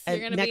 Oops. you're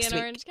gonna be next in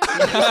week. Orange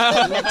County.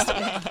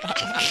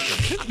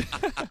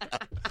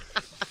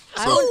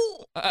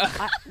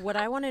 What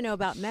I want to know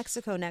about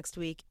Mexico next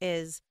week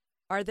is,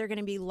 are there going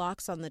to be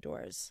locks on the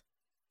doors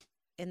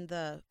in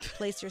the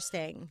place you're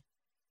staying?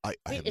 I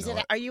have Is no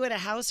it? Are you at a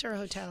house or a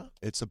hotel?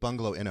 It's a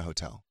bungalow in a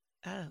hotel.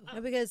 Oh.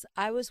 No, because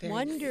I was Very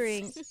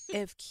wondering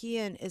if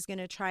Kian is going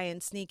to try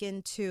and sneak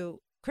into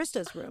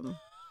Krista's room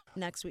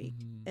next week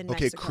in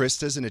Okay, Mexico.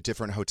 Krista's in a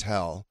different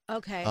hotel.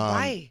 Okay.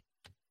 Why?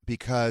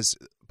 Because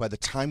by the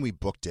time we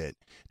booked it,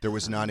 there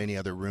was not any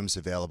other rooms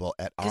available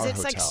at our Because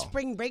it's hotel. like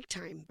spring break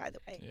time, by the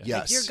way. Yeah. Like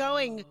Yes. you're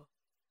going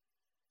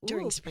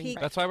during Ooh, spring peak.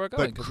 break. That's why we're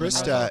going. But 'cause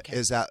we're not- Krista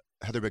is at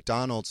Heather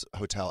McDonald's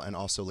hotel and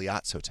also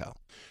Liat's hotel.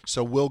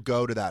 So we'll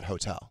go to that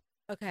hotel.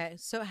 Okay.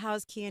 So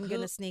how's Kian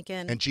going to sneak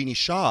in? And Jeannie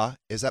Shaw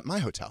is at my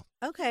hotel.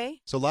 Okay.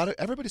 So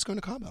everybody's going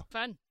to Cabo.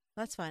 Fun.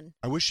 That's fun.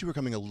 I wish you were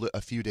coming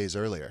a few days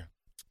earlier.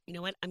 You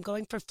know what? I'm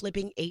going for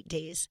flipping 8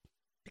 days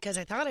because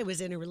I thought I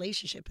was in a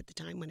relationship at the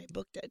time when I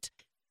booked it,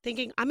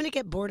 thinking I'm going to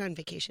get bored on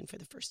vacation for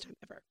the first time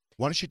ever.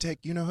 Why don't you take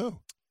you-know-who?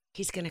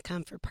 He's going to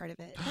come for part of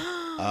it.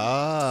 Oh,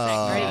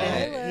 Part of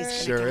it. He's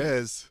gonna sure come.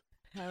 is.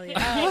 Hell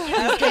yeah.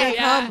 He's Okay, gonna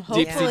yeah. come,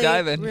 Deep sea hopefully,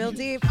 diving. real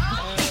deep.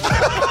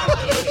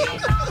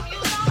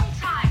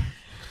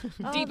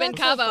 Oh, Deep in that's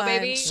so Cabo, fun.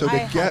 baby. So I to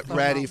have get FOMO.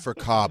 ready for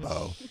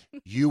Cabo,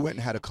 you went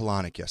and had a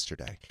colonic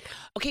yesterday.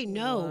 Okay,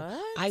 no.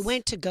 What? I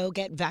went to go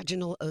get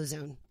vaginal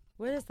ozone.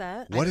 What is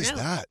that? What I is don't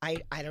know. that?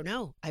 I don't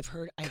know. I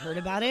heard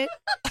about it.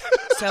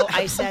 So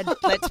I said,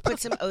 let's put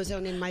some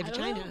ozone in my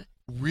vagina.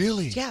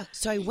 Really? Yeah.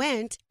 So I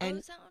went and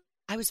Ozone?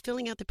 I was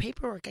filling out the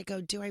paperwork. I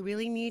go, do I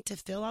really need to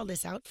fill all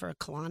this out for a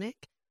colonic?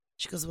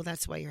 She goes, well,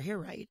 that's why you're here,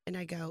 right? And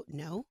I go,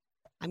 no,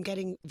 I'm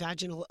getting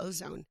vaginal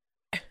ozone.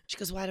 She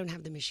goes, well, I don't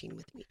have the machine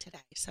with me today.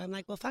 So I'm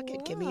like, well, fuck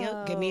it. Give me a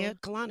Whoa.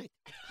 colonic.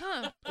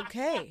 Huh.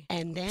 Okay.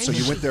 And then So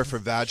you went there for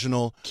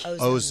vaginal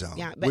ozone.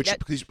 Yeah, but which that-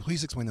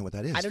 please explain that what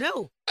that is. I don't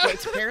know.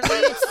 It's apparently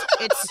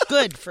it's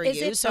good for Is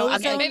you. it So I'm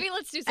ozone? gonna Maybe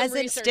let's do some as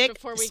in research stick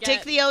before we stick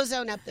get. the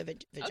ozone up the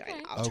vagina.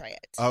 Okay. I'll try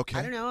it. Okay.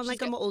 I don't know.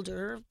 I'm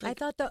older. I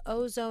thought the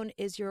ozone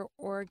is your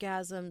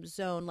orgasm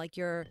zone, like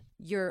your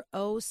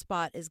O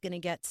spot is going to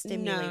get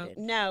stimulated.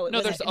 No, it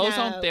No, there's wasn't.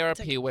 ozone No,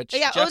 therapy, it's like- which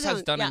Yeah, Jeff ozone,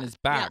 has done in yeah, his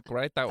back,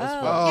 right? That was Oh.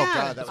 what, Oh, Yeah.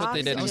 God. that's what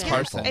they did in was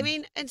Carson. painful. I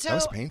mean, and so that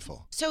was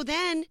painful. So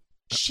then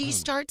she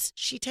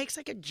she takes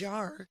like a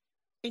jar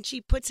and she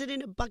puts it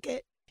in a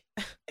bucket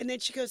and then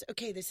she goes,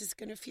 okay, this is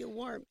going to feel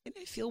warm. And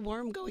I feel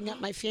warm going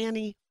up my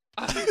fanny.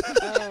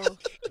 Oh.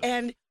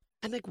 And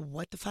I'm like,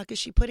 what the fuck is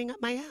she putting up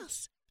my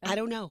ass? I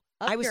don't know.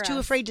 Up I was your too ass.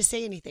 afraid to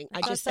say anything.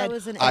 I thought just that said,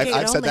 was an I've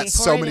egg said only. that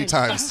so Pour it many in.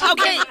 times.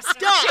 okay,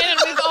 stop. Shannon,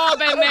 we've all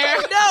been there.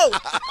 No.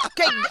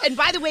 Okay. And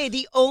by the way,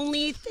 the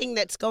only thing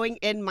that's going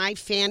in my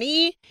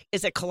fanny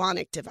is a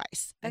colonic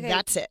device. Okay.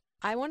 That's it.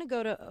 I want to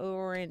go to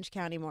Orange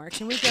County more.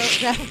 Can we go?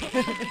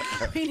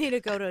 We need to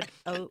go to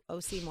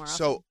OC more often.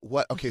 So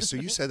what? Okay, so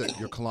you said that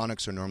your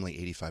colonics are normally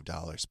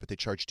 $85, but they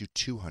charged you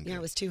 $200. Yeah,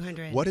 it was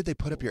 $200. What did they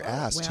put up your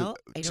ass Well,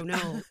 I don't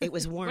know. It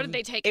was warm. What did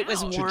they take It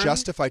was out? warm. to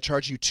justify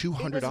charging you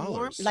It was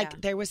warm. $200?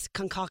 Like there was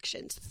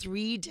concoctions.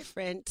 3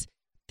 different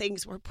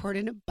things were poured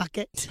in a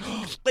bucket.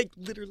 Like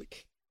literally.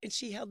 And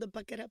she held the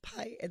bucket up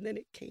high and then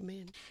it came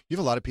in. You have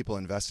a lot of people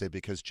invested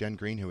because Jen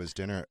Green, who was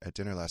at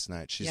dinner last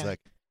night, she's Yeah. like,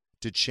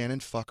 "Did Shannon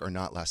fuck or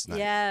not last night?"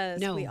 yes,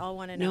 No. we all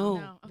want to know.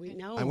 No. We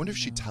know. I wonder if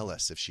she'd tell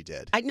us if she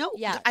did. I know.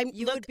 Yeah,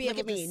 you look, would be look able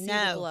at me. to see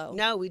no. the glow.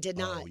 No, we did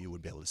not. Oh, you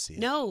would be able to see it.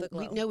 No, The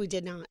glow. we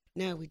did not.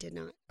 No, we did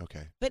not.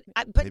 Okay. But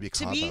Maybe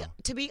to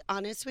Cabo. be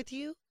honest with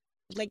you,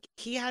 like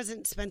he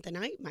hasn't spent the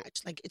night much.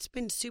 Like it's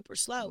been super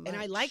slow, and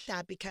I like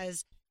that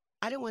because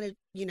I don't want to,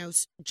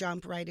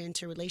 jump right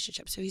into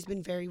relationships. So he's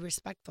been very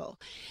respectful,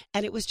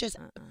 and it was just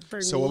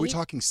for So me. are we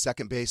talking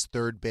second base,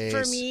 third base?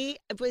 For me,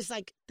 it was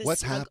like the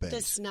What's happened?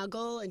 the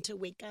snuggle and to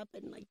wake up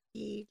and like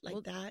be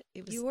like that.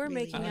 It was You were really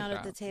making nice. out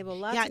at the table.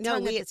 Lots Yeah, of no,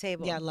 tongue we at the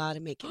table. Yeah, a lot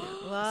of making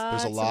out.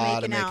 Lots There's a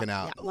lot of making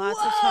out. Yeah. Lots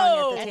of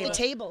tongue At the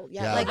table,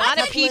 yeah. Yeah. Like Like a lot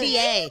of couple of-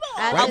 PDA.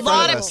 At Right a in front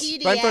lot of of us.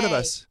 PDA. Right in front of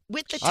us.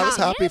 With the tongue. I was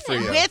happy for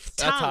you. With That's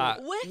tongue. hot.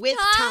 With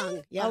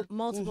tongue. Yeah. Oh,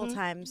 multiple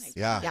times.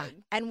 Yeah. Yeah.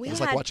 And we It was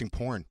had like watching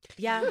porn.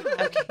 yeah,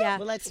 Okay. yeah.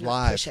 Well, let's Live.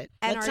 not push it.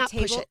 And Let's our not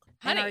table, push it.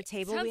 and Honey, our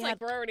table, sounds we like had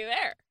we're already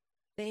there.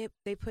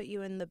 they put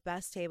you in the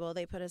best table.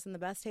 They put us in the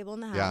best table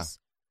in the Yeah. house.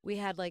 we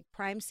had like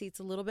prime seats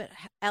a little bit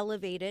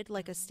elevated,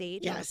 like a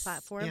stage on a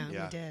platform. Yeah,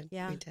 we did.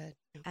 Yeah. We did.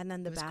 And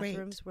then the It was great.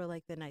 bathrooms were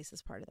like the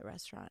nicest part of the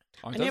restaurant.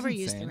 I never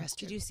used the restroom.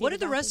 Did you see What the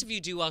did the rest bathroom? of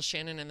you do while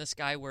Shannon and this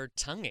guy were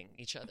tonguing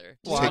each other?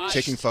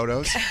 Taking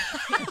photos.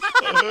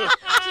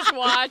 Just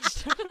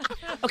watched.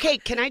 Okay,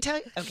 can I tell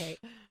you? Okay,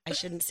 I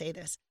shouldn't say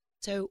this.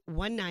 So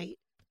one night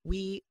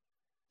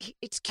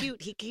it's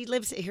cute. He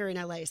lives here in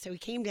LA, so he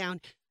came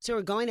down. So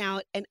we're going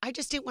out, and I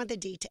just didn't want the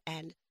date to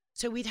end.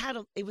 So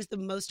it was the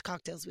most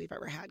cocktails we've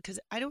ever had because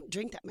I don't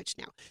drink that much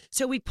now.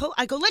 So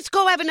I go, let's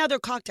go have another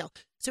cocktail.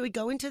 So we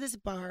go into this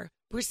bar.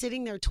 We're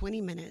sitting there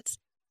 20 minutes.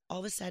 All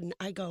of a sudden,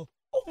 I go,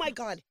 oh my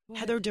God,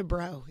 Heather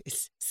Dubrow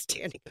is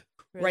standing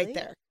right Really?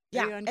 there. Are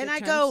Yeah, you on and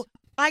good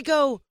I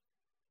go,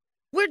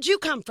 where'd you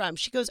come from?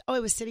 She goes, oh, I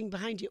was sitting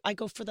behind you. I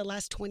go, for the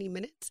last 20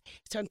 minutes.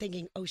 So I'm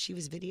thinking, oh, she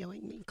was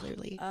videoing me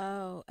clearly.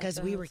 Oh, at because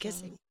the we were hotel.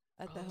 kissing.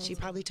 At the She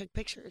hotel. probably took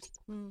pictures.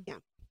 Mm. Yeah.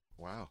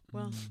 Wow.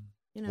 Well,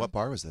 you know. What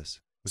bar was this?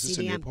 Was this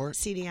in Newport?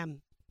 CDM.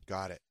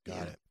 Got it.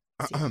 Yeah.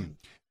 it.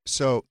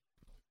 So,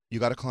 you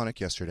got a colonic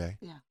yesterday.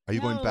 Yeah. Are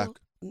you going No. back?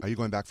 Are you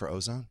going back for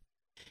Ozone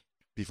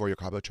before your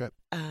Cabo trip?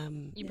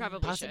 You probably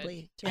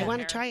possibly. should. I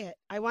want to try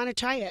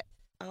it.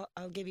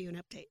 I'll give you an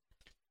update.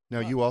 No,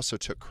 you also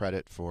took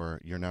credit for.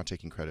 You're now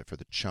taking credit for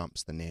the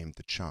Chumps. The name,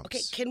 the Chumps.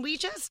 Okay, can we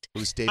just? It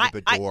was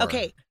David Bador.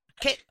 Okay.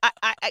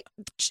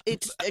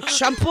 It's a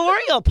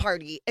Chumporial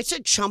party. It's a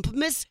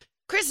Chumpmas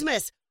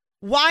Christmas.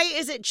 Why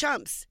is it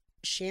Chumps?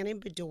 Shannon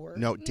Bador.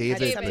 No,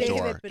 David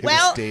Bador. It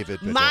Well, was David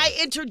Bador. my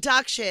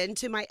introduction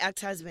to my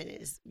ex-husband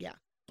is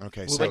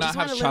Okay, We so would not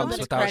have Chumps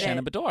without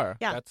Shannon Bador.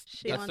 Yeah, That's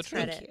the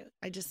truth. Thank you.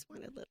 I just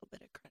want a little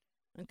bit of credit.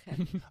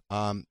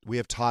 Okay. we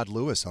have Todd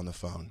Lewis on the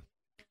phone.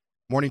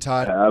 Morning,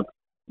 Todd.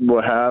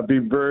 Well, happy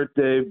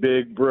birthday,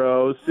 big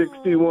bro.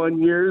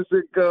 61 years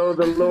ago,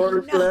 the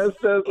Lord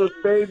blessed us with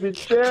baby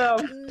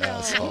Jim.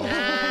 Asshole.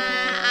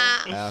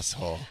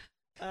 Asshole.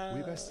 Will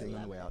you guys sing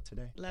on the way out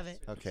today? Love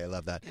it. Okay, I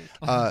love that.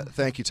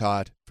 Thank you,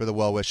 Todd, for the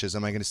well wishes.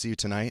 Am I going to see you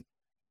tonight?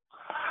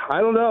 I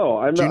don't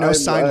know. Do you know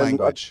sign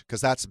language?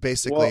 Because that's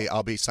basically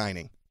I'll be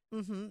signing.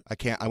 Mm-hmm.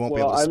 I won't be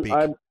able to speak.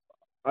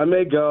 I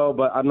may go,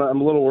 but I'm a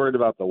little worried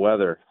about the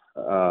weather.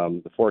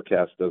 The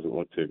forecast doesn't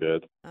look too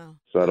good. Oh.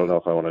 So I don't know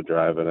if I want to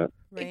drive in it.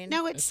 Rain.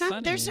 No, it's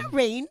not. There's no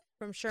rain.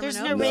 From Sherman There's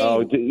Oaks. no No,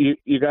 rain.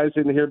 you guys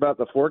didn't hear about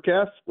the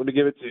forecast? Let me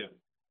give it to you.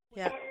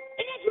 Yeah.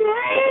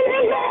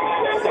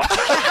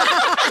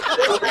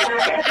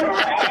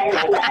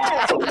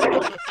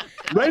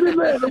 Right in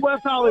there, in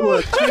West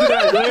Hollywood. See you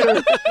guys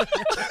later.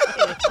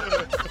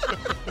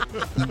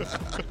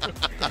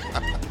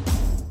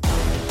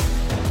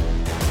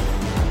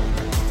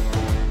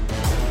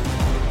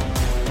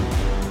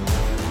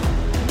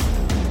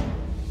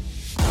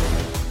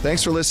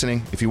 Thanks for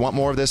listening. If you want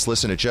more of this,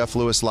 listen to Jeff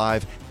Lewis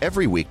Live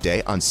every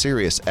weekday on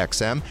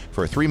SiriusXM.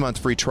 For a 3-month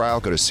free trial,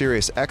 go to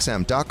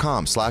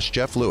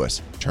SiriusXM.com/Jeff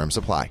Lewis. Terms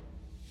apply.